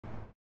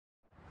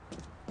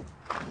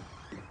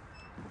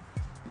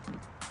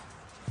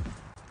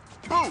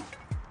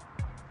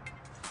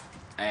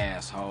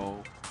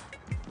asshole.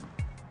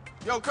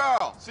 Yo,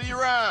 Carl, see you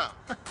around.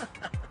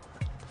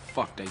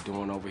 Fuck they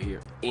doing over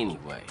here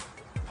anyway?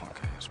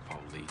 Punk-ass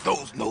police.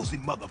 Those nosy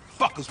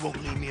motherfuckers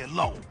won't leave me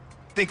alone.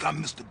 Think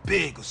I'm Mr.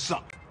 Big or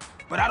something.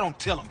 But I don't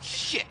tell them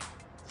shit.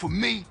 For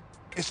me,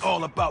 it's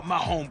all about my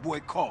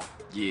homeboy Carl.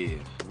 Yeah,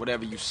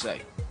 whatever you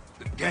say.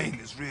 The game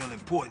is real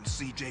important,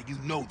 CJ, you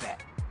know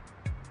that.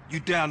 You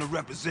down to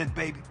represent,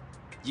 baby?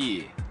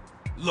 Yeah.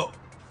 Look,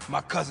 my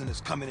cousin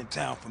is coming in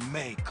town from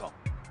Mexico.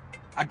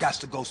 I got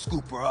to go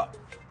scoop her up.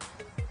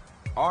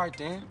 All right,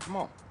 then. Come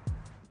on.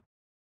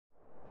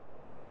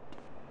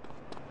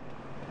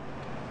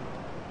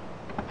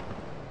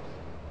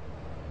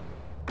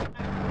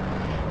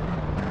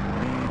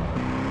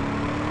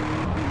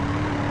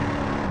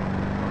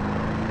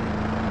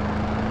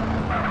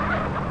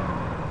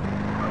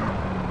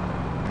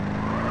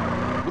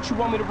 What you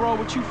want me to roll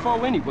with you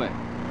for anyway?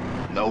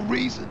 No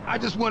reason. I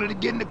just wanted to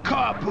get in the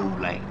carpool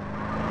lane.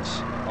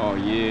 Oh,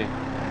 yeah?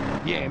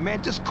 Yeah,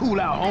 man, just cool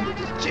out, homie.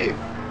 Just chill.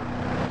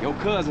 Your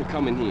cousin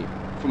coming here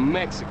from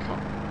Mexico.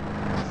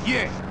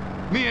 Yeah,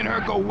 me and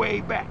her go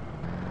way back.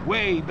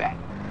 Way back.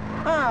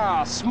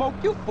 Ah, Smoke,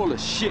 you full of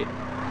shit.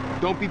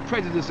 Don't be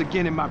prejudiced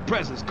again in my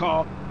presence,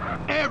 Carl.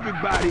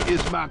 Everybody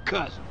is my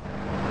cousin.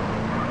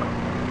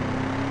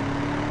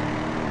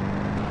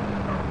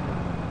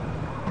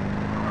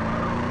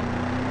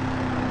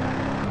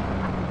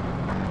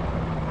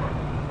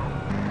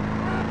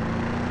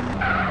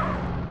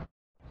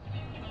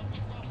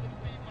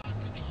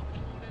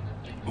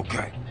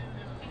 Okay,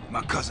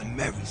 my cousin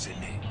Mary's in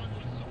there.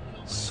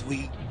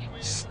 Sweet,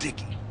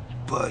 sticky,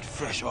 bud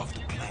fresh off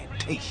the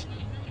plantation.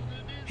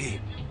 Here,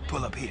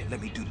 pull up here,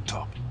 let me do the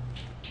talking.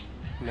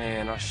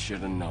 Man, I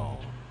should've known.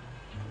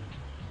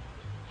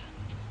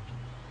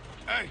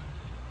 Hey,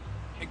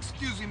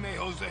 excuse me,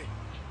 Jose.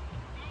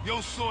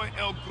 Yo soy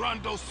el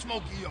grando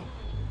smokio,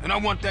 and I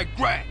want that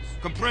grass,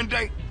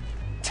 comprende?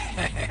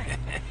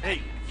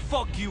 Hey,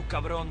 fuck you,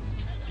 cabron.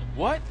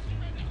 What?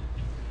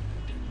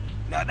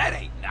 Now that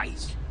ain't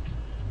nice.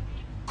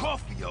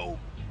 Coffee-o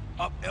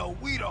up El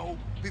Guido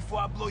before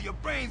I blow your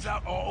brains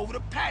out all over the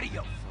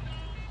patio.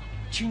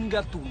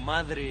 Chinga tu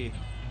madre,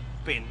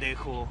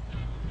 pendejo.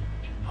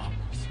 Oh,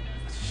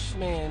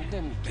 man,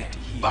 let me get the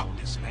heat Fuck on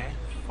this, man.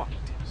 Fuck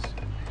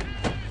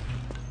this.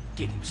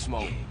 Get him,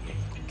 Smoke. Yeah, you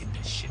gonna get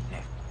that shit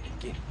now.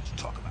 Get him, what you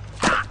talking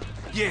about?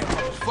 Yeah,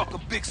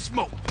 motherfucker, Big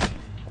Smoke.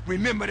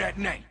 Remember that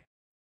name.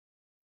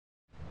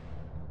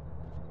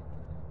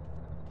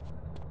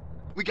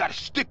 We gotta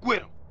stick with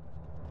him.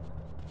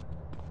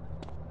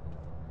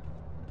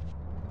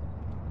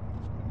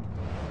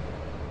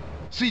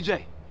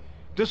 CJ,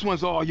 this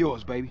one's all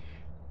yours, baby.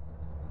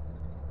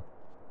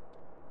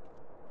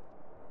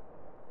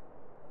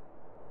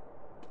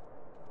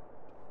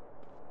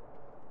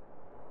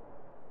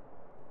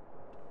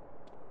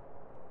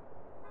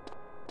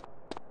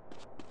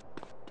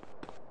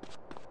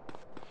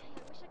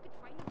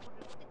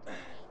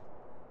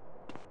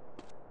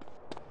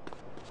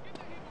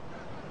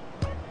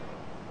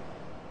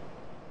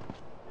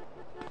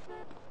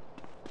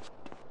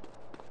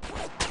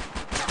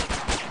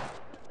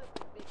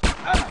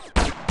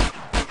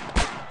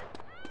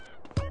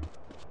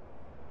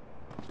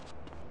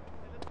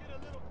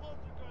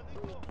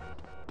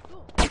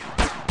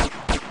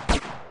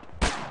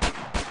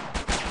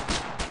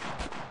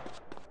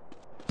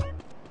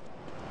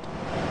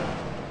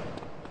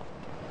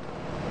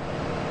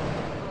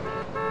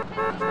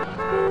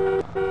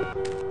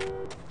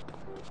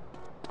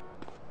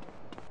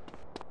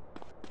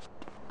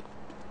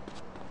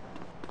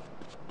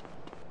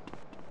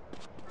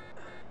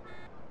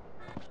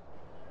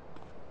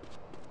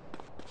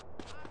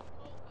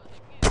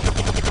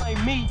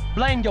 Blame me,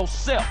 blame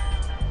yourself.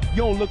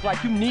 You don't look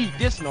like you need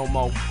this no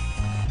more.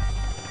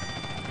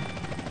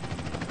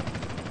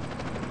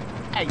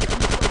 Hey,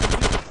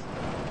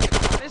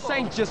 this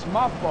ain't just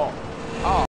my fault. Oh.